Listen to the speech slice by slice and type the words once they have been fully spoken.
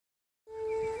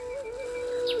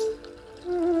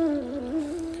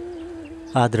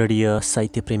आदरणीय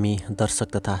साहित्यप्रेमी दर्शक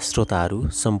तथा श्रोताहरू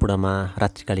सम्पूर्णमा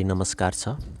रात्रिकालीन नमस्कार छ।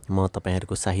 म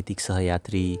तपाईँहरूको साहित्यिक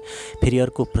सहयात्री फेरि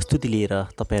अर्को प्रस्तुति लिएर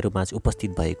तपाईँहरूमाझ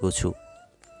उपस्थित भएको छु।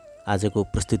 आजको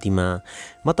प्रस्तुतिमा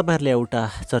म तपाईँहरूलाई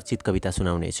एउटा चर्चित कविता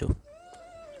सुनाउनेछु।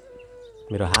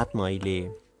 मेरो हातमा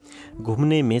अहिले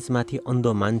घुम्ने मेचमाथि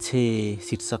अन्धो मान्छे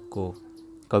शीर्षकको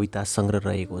कविता सङ्ग्रह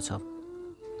रहेको छ।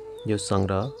 यो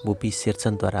सङ्ग्रह बुपी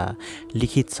शेरचनद्वारा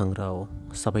लिखित सङ्ग्रह हो।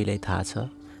 सबैलाई थाहा छ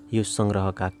यो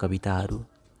सङ्ग्रहका कविताहरू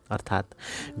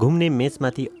अर्थात् घुम्ने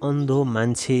मेचमाथि अन्धो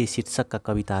मान्छे शीर्षकका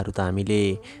कविताहरू त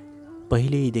हामीले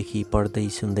पहिल्यैदेखि पढ्दै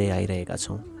सुन्दै आइरहेका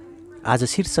छौँ। आज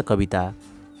शीर्ष कविता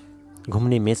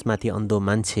घुम्ने मेचमाथि अन्धो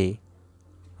मान्छे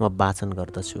म वाचन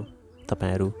गर्दछु।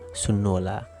 तपाईँहरू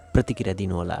सुन्नुहोला, प्रतिक्रिया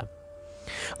दिनुहोला।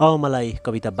 अब मलाई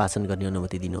कविता वाचन गर्ने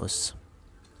अनुमति दिनुहोस्।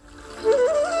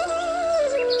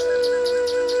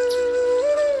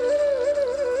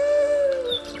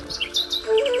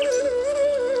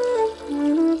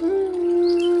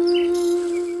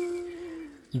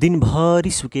 दिनभरि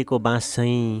सुकेको बाँस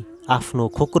चाहिँ आफ्नो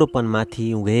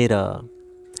खोक्रोपनमाथि उघेर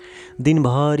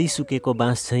दिनभरि सुकेको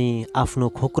बाँस चाहिँ आफ्नो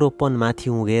खोक्रोपनमाथि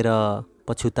उघेर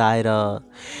पछुताएर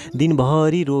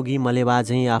दिनभरि रोगी मलेवा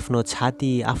चाहिँ आफ्नो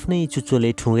छाती आफ्नै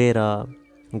चुच्चोले ठुँगेर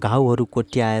घाउहरू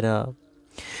कोट्याएर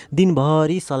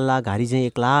दिनभरि सल्लाहघारी चाहिँ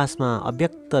एक्लासमा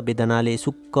अव्यक्त वेदनाले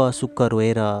सुक्क सुक्क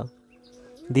रोएर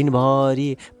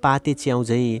दिनभरि पाते च्याउ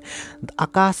चाहिँ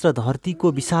आकाश र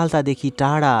धरतीको विशालतादेखि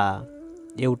टाढा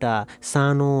एउटा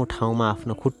सानो ठाउँमा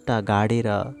आफ्नो खुट्टा गाडेर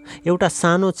एउटा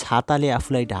सानो छाताले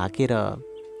आफूलाई ढाकेर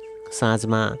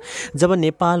साँझमा जब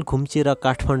नेपाल खुम्चिएर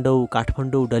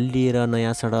काठमाडौँ डल्लिएर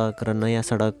नयाँ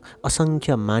सडक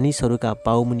असङ्ख्य मानिसहरूका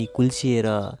पाउमुनि कुल्चिएर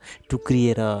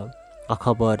टुक्रिएर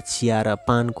अखबर चिया र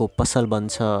पानको पसल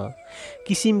बन्छ।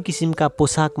 किसिम किसिमका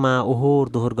पोसाकमा ओहोर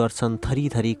दोहोर गर्छन्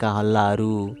थरीथरीका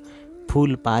हल्लाहरू।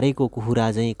 फुल पारेको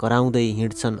कुखुरा चाहिँ कराउँदै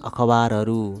हिँड्छन्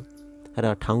अखबारहरू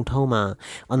र ठाउँ ठाउँमा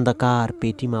अन्धकार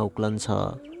पेटीमा उक्लन्छ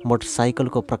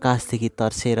मोटरसाइकलको प्रकाशदेखि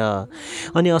तर्सेर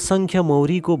अनि असङ्ख्य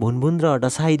मौरीको भुनभुन र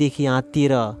डसाइदेखि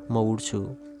आत्तिएर म उड्छु।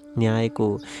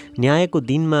 न्यायको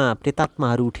दिनमा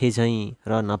प्रेतात्माहरू उठे झैँ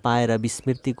र नपाएर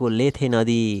विस्मृतिको लेथे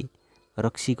नदी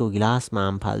रक्सीको गिलासमा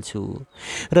आम फाल्छु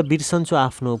र बिर्सन्छु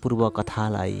आफ्नो पूर्व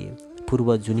कथालाई,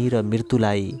 पूर्व जुनी र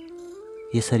मृत्युलाई।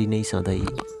 यसरी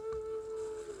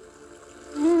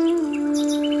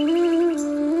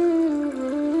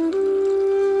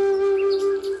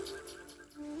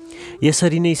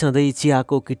नै सधैँ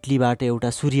चियाको किट्लीबाट एउटा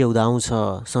सूर्य उदाउँछ,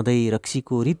 सधैँ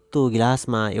रक्सीको रित्तो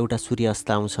गिलासमा एउटा सूर्य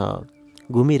अस्ताउँछ।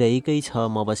 घुमिरहेकै छ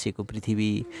म बसेको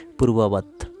पृथ्वी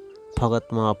पूर्ववत, फगत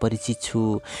म अपरिचित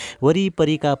छु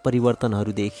वरिपरिका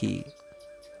परिवर्तनहरूदेखि,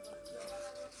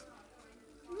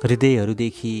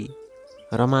 हृदयहरूदेखि,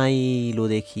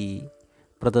 रमाइलोदेखि,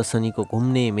 प्रदर्शनीको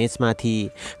घुम्ने मेचमाथि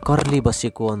करले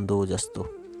बसेको अन्धो जस्तो।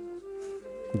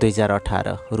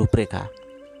 2018 रूपरेखा।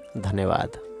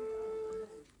 धन्यवाद।